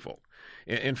fanciful.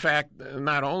 In fact,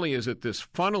 not only is it this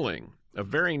funneling, a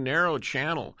very narrow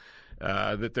channel,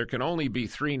 that there can only be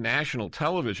 3 national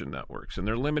television networks, and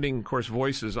they're limiting, of course,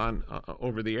 voices on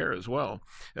over the air as well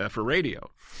for radio.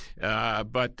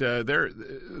 But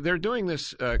they're doing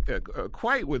this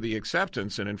quite with the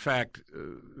acceptance and, in fact,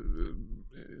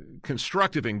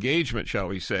 constructive engagement, shall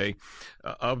we say,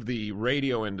 of the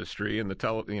radio industry and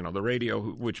the radio,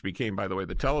 which became, by the way,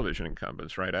 the television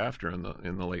incumbents right after in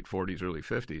the late 40s, early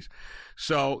 50s.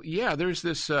 So yeah, there's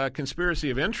this conspiracy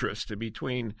of interest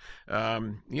between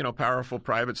powerful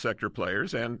private sector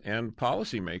players and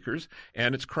policymakers,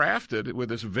 and it's crafted with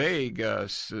this vague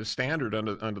standard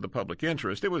under the public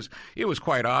interest. It was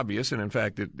quite obvious, and in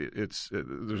fact,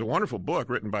 there's a wonderful book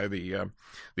written by the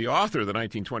author of the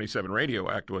 1927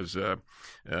 Radio Act was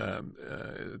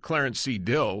Clarence C.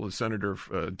 Dill, a senator,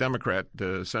 Democrat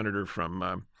senator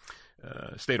from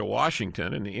state of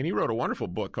Washington, and he wrote a wonderful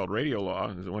book called Radio Law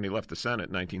when he left the Senate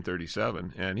in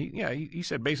 1937. And he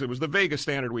said basically it was the vaguest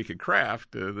standard we could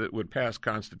craft that would pass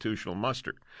constitutional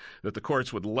muster, that the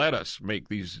courts would let us make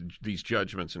these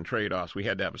judgments and trade-offs. We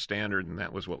had to have a standard, and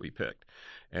that was what we picked.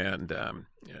 And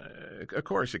of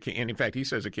course, it came, and in fact, he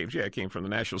says it came from the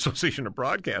National Association of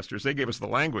Broadcasters. They gave us the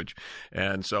language,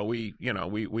 and so we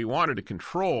wanted to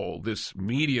control this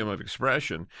medium of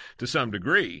expression to some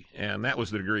degree, and that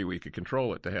was the degree we could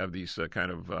control it, to have these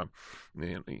kind of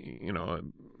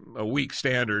a weak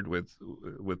standard with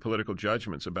political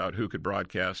judgments about who could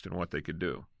broadcast and what they could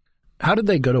do. How did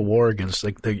they go to war against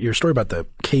your story about the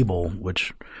cable,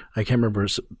 which I can't remember,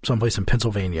 someplace in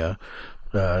Pennsylvania?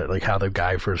 like how the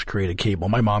guy first created cable.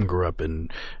 My mom grew up in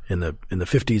the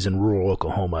 50s in rural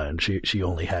Oklahoma, and she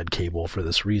only had cable for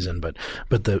this reason. But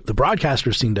the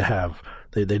broadcasters seem to have,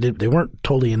 they weren't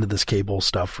totally into this cable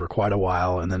stuff for quite a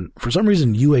while, and then for some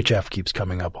reason UHF keeps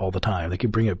coming up all the time. They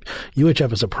keep bringing up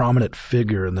UHF as a prominent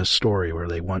figure in this story, where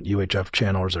they want UHF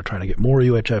channels, they're trying to get more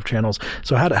UHF channels.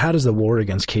 So how does the war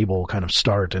against cable kind of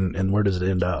start, and where does it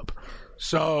end up?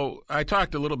 So I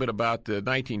talked a little bit about the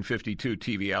 1952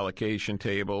 TV allocation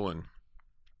table,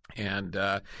 and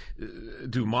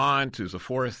Dumont, who's a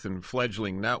fourth and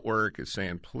fledgling network, is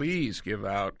saying, please give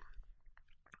out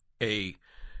a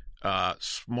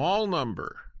small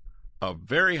number of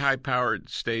very high-powered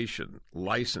station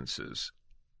licenses,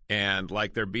 and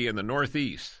like there be in the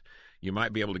Northeast, you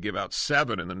might be able to give out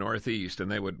 7 in the Northeast,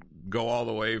 and they would go all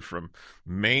the way from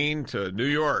Maine to New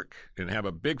York and have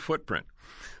a big footprint.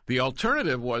 The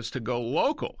alternative was to go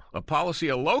local, a policy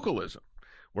of localism,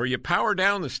 where you power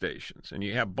down the stations, and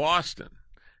you have Boston,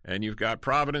 and you've got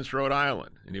Providence, Rhode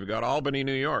Island, and you've got Albany,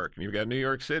 New York, and you've got New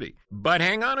York City. But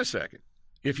hang on a second.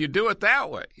 If you do it that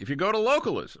way, if you go to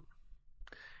localism,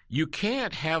 you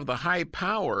can't have the high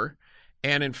power,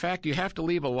 and in fact, you have to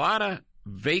leave a lot of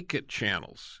vacant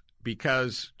channels,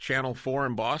 because Channel 4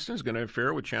 in Boston is going to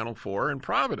interfere with Channel 4 in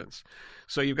Providence.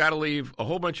 So you've got to leave a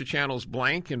whole bunch of channels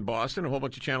blank in Boston, a whole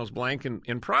bunch of channels blank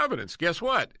in Providence. Guess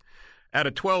what? Out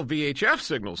of 12 VHF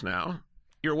signals now,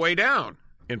 you're way down.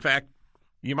 In fact,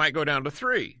 you might go down to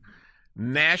 3.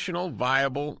 National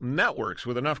viable networks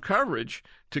with enough coverage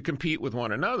to compete with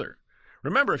one another.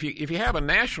 Remember, if you have a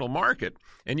national market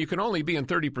and you can only be in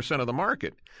 30% of the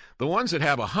market, the ones that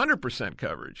have 100%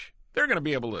 coverage, they're going to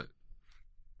be able to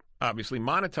obviously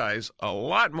monetize a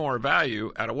lot more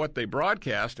value out of what they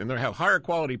broadcast, and they'll have higher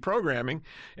quality programming.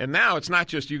 And now it's not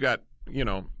just you got,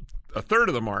 a third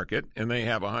of the market and they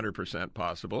have 100%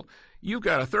 possible. You've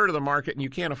got a third of the market and you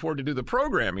can't afford to do the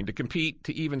programming to compete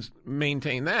to even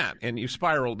maintain that, and you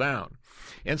spiral down.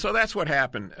 And so that's what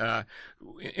happened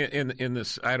in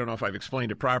this. I don't know if I've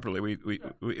explained it properly.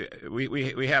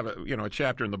 We have a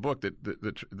chapter in the book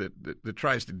that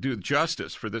tries to do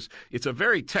justice for this. It's a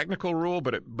very technical rule,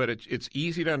 but it's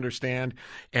easy to understand,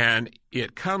 and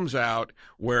it comes out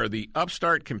where the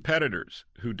upstart competitors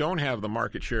who don't have the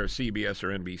market share of CBS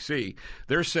or NBC,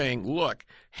 they're saying, look,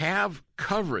 have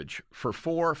coverage for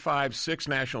 4, 5, 6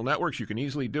 national networks. You can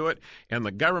easily do it. And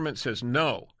the government says,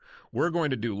 no, we're going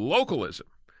to do localism.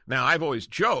 Now, I've always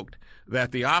joked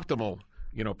that the optimal,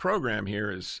 program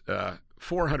here is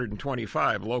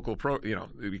 425 local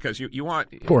because you want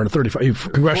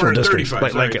 435 congressional districts,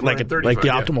 like the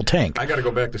optimal tank. I got to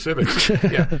go back to civics.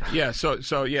 yeah. So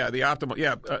the optimal,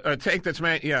 a tank that's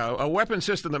a weapon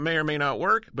system that may or may not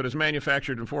work, but is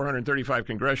manufactured in 435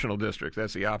 congressional districts.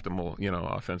 That's the optimal,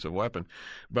 offensive weapon.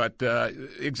 But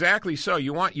exactly so,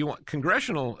 you want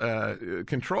congressional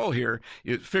control here.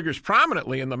 It figures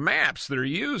prominently in the maps that are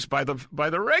used by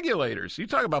the regulators. You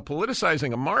talk about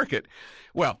politicizing a market.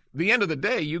 Well, the end of the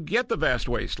day, you get the vast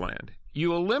wasteland.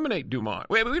 You eliminate Dumont.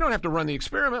 We don't have to run the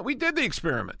experiment. We did the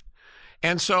experiment.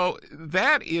 And so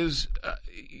that is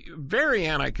very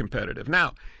anti-competitive.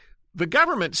 Now, the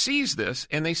government sees this,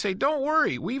 and they say, don't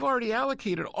worry, we've already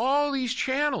allocated all these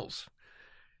channels.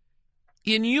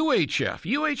 In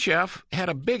UHF had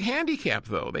a big handicap,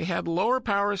 though. They had lower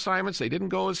power assignments. They didn't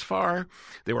go as far.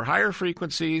 They were higher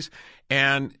frequencies,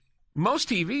 and most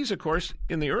TVs, of course,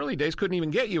 in the early days couldn't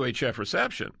even get UHF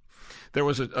reception. There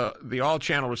was the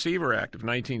All-Channel Receiver Act of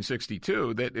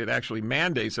 1962 that it actually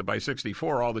mandates that by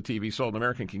 64 all the TV sold in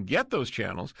America can get those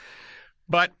channels.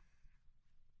 But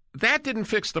that didn't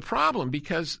fix the problem,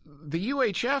 because the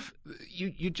UHF,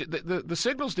 the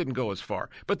signals didn't go as far.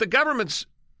 But the government's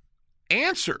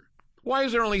answer, why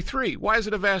is there only 3? Why is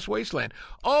it a vast wasteland?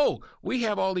 Oh, we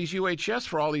have all these UHFs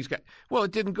for all these guys. Well,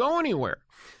 it didn't go anywhere.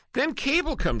 Then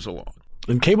cable comes along.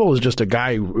 And cable is just a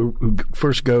guy who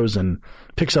first goes and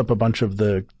picks up a bunch of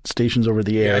the stations over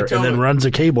the air and then runs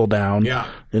a cable down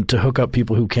and to hook up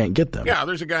people who can't get them. Yeah,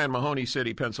 there's a guy in Mahoney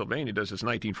City, Pennsylvania, does this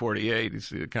 1948.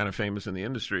 He's kind of famous in the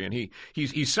industry, and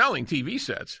he's selling TV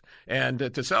sets. And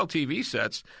to sell TV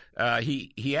sets,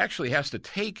 he actually has to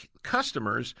take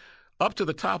customers up to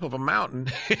the top of a mountain.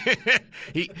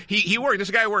 This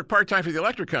guy worked part-time for the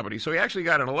electric company, so he actually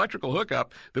got an electrical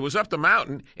hookup that was up the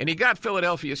mountain, and he got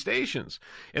Philadelphia stations.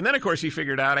 And then, of course, he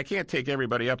figured out, I can't take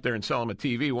everybody up there and sell them a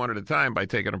TV one at a time by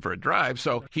taking them for a drive.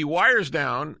 So he wires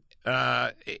down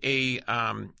an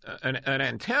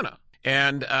antenna.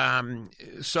 And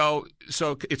so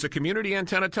it's a community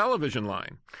antenna television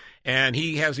line. And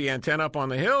he has the antenna up on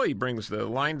the hill. He brings the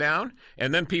line down,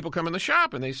 and then people come in the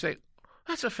shop, and they say,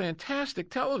 that's a fantastic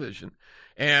television,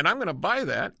 and I'm going to buy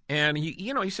that. And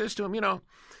he says to him,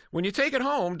 when you take it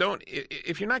home,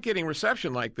 if you're not getting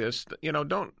reception like this,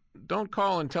 don't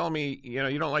call and tell me,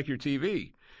 you don't like your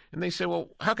TV. And they say, well,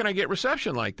 how can I get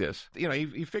reception like this?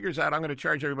 He figures out, I'm going to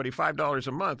charge everybody $5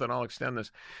 a month, and I'll extend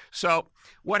this. So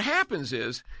what happens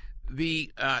is through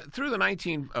the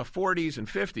 1940s and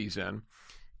 50s then,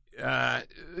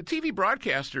 the TV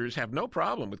broadcasters have no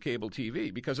problem with cable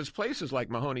TV because it's places like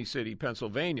Mahoney City,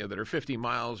 Pennsylvania, that are 50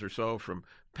 miles or so from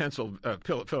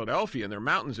Philadelphia, and there are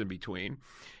mountains in between.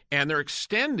 And they're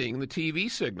extending the TV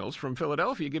signals from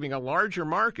Philadelphia, giving a larger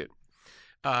market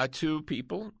to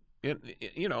people,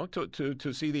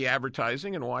 to see the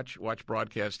advertising and watch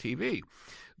broadcast TV.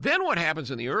 Then what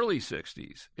happens in the early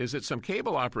 60s is that some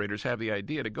cable operators have the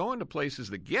idea to go into places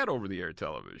that get over-the-air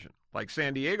television, like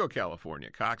San Diego, California,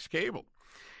 Cox Cable,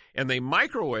 and they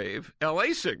microwave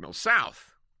L.A. signals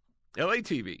south, L.A.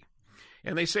 TV.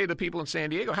 And they say to people in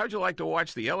San Diego, how'd you like to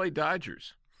watch the L.A.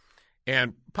 Dodgers?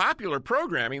 And popular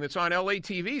programming that's on L.A.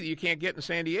 TV that you can't get in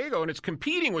San Diego, and it's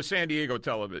competing with San Diego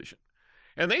television.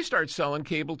 And they start selling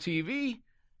cable TV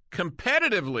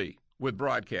competitively with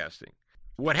broadcasting.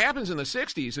 What happens in the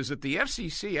 60s is that the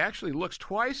FCC actually looks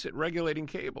twice at regulating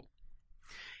cable.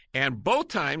 And both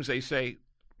times they say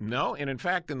no. And in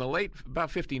fact, in the late, about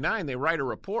 59, they write a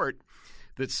report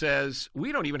that says,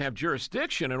 we don't even have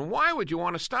jurisdiction, and why would you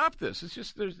want to stop this?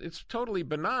 It's totally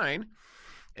benign.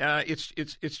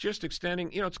 It's just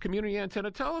extending, it's community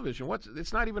antenna television.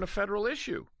 It's not even a federal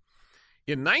issue.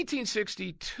 In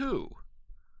 1962,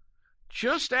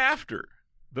 just after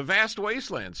the Vast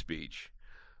Wasteland speech,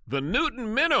 the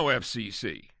Newton-Minow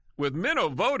FCC, with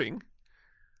Minow voting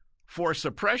for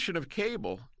suppression of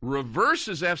cable,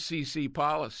 reverses FCC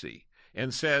policy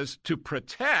and says to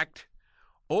protect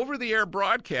over-the-air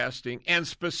broadcasting and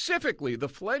specifically the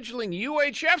fledgling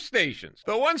UHF stations,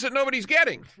 the ones that nobody's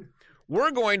getting,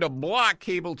 we're going to block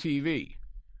cable TV.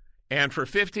 And for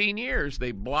 15 years,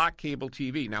 they blocked cable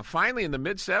TV. Now, finally, in the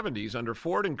mid-'70s, under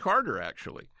Ford and Carter,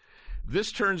 actually,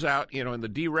 this turns out, in the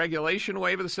deregulation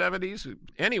wave of the 70s.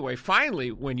 Anyway,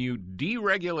 finally, when you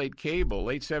deregulate cable,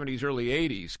 late 70s, early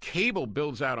 80s, cable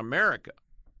builds out America.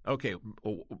 Okay,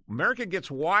 America gets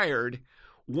wired.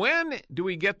 When do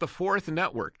we get the fourth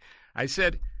network? I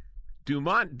said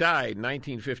Dumont died in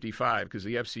 1955 because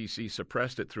the FCC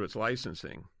suppressed it through its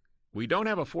licensing. We don't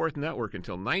have a fourth network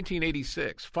until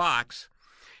 1986, Fox.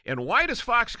 And why does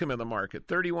Fox come in the market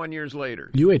 31 years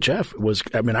later? UHF was,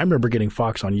 I remember getting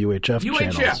Fox on UHF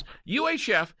channels.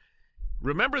 UHF,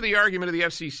 remember the argument of the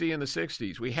FCC in the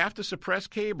 60s. We have to suppress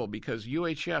cable because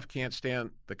UHF can't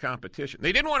stand the competition.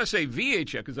 They didn't want to say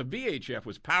VHF because the VHF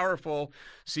was powerful,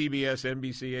 CBS,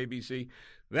 NBC, ABC.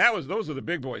 Those are the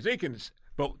big boys.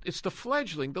 But it's the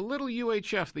fledgling, the little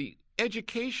UHF, the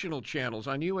educational channels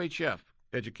on UHF.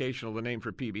 Educational, the name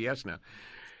for PBS now.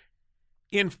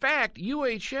 In fact,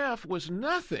 UHF was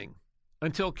nothing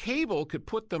until cable could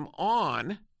put them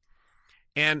on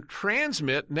and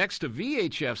transmit next to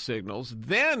VHF signals.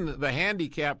 Then the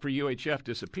handicap for UHF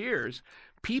disappears.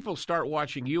 People start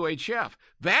watching UHF.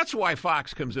 That's why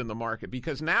Fox comes in the market,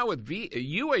 because now with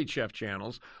UHF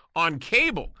channels on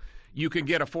cable, you can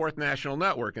get a fourth national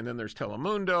network. And then there's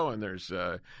Telemundo, and there's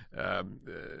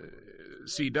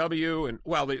CW, and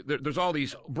there's all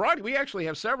these we actually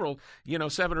have several,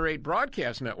 7 or 8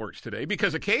 broadcast networks today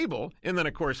because of cable, and then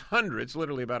of course hundreds,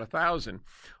 literally about 1,000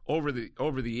 over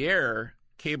the air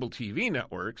cable TV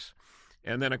networks,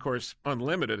 and then of course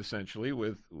unlimited essentially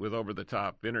with over the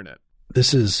top internet.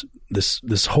 This is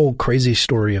this whole crazy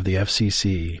story of the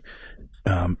FCC.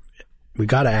 We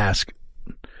got to ask,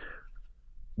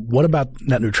 what about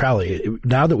net neutrality?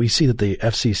 Now that we see that the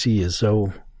FCC is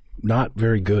so not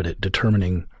very good at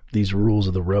determining these rules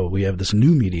of the road, we have this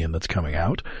new medium that's coming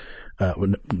out.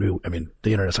 The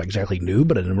internet's not exactly new,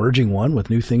 but an emerging one with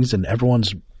new things, and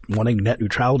everyone's wanting net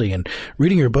neutrality. And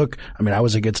reading your book, I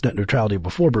was against net neutrality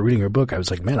before, but reading your book, I was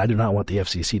like, man, I do not want the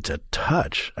FCC to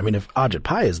touch. If Ajit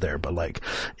Pai is there, but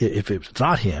if it's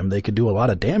not him, they could do a lot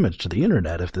of damage to the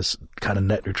internet if this kind of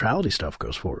net neutrality stuff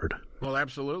goes forward. Well,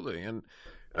 absolutely. And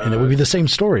it would be the same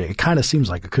story. It kind of seems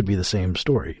like it could be the same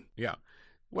story. Yeah.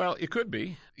 Well, it could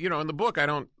be. In the book, I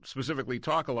don't specifically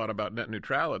talk a lot about net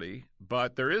neutrality,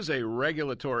 but there is a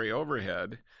regulatory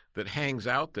overhead that hangs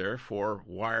out there for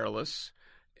wireless,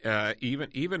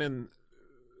 even in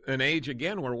an age,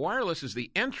 again, where wireless is the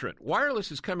entrant.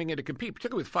 Wireless is coming in to compete,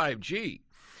 particularly with 5G.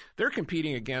 They're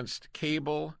competing against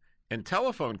cable and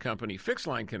telephone company fixed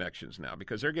line connections now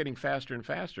because they're getting faster and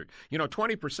faster.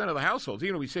 20% of the households,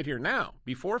 even we sit here now,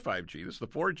 before 5G, this is the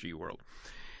 4G world,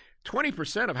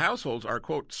 20% of households are,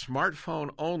 quote, smartphone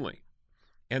only.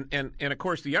 And of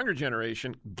course, the younger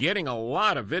generation getting a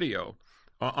lot of video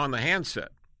on the handset.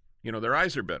 Their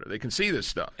eyes are better. They can see this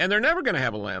stuff. And they're never going to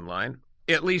have a landline,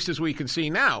 at least as we can see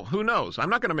now. Who knows? I'm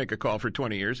not going to make a call for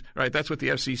 20 years, right? That's what the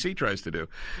FCC tries to do.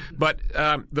 But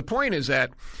the point is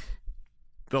that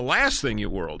the last thing you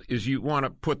want to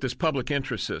put this public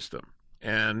interest system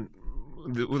and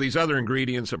with these other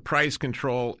ingredients of price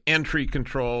control, entry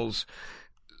controls,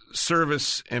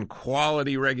 service and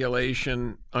quality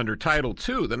regulation under Title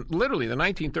II, literally the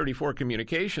 1934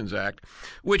 Communications Act,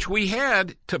 which we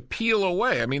had to peel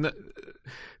away. I mean,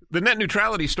 the net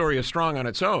neutrality story is strong on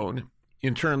its own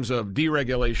in terms of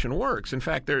deregulation works. In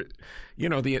fact,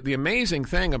 the amazing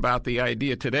thing about the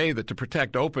idea today that to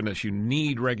protect openness you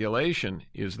need regulation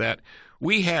is that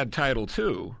we had Title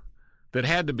II that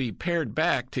had to be pared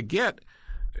back to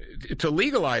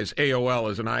legalize AOL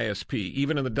as an ISP,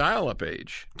 even in the dial-up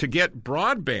age, to get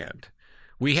broadband.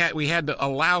 We had to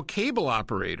allow cable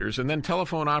operators, and then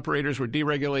telephone operators were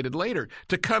deregulated later,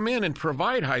 to come in and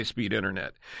provide high-speed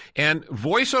internet. And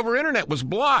voice over internet was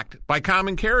blocked by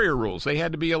common carrier rules. They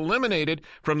had to be eliminated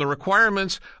from the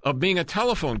requirements of being a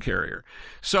telephone carrier.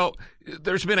 So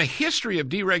there's been a history of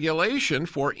deregulation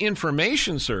for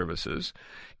information services,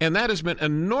 and that has been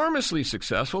enormously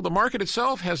successful. The market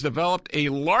itself has developed a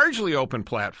largely open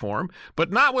platform,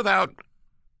 but not without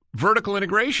vertical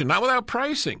integration, not without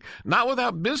pricing, not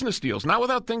without business deals, not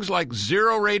without things like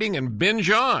zero rating and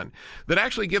binge on that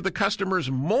actually give the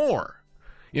customers more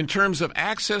in terms of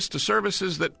access to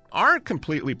services that aren't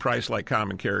completely priced like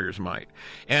common carriers might.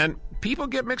 And people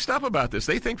get mixed up about this.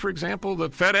 They think, for example, the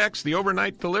FedEx, the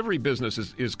overnight delivery business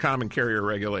is common carrier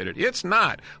regulated. It's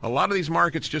not. A lot of these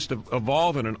markets just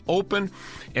evolve in an open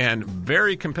and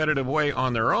very competitive way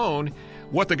on their own.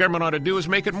 What the government ought to do is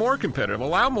make it more competitive,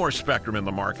 allow more spectrum in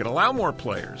the market, allow more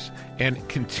players, and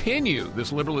continue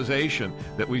this liberalization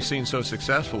that we've seen so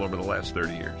successful over the last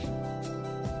 30 years.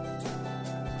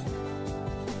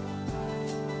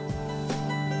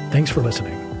 Thanks for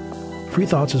listening. Free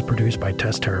Thoughts is produced by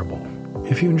Tess Terrible.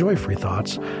 If you enjoy Free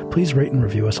Thoughts, please rate and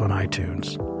review us on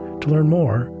iTunes. To learn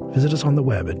more, visit us on the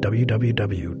web at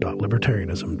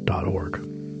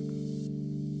www.libertarianism.org.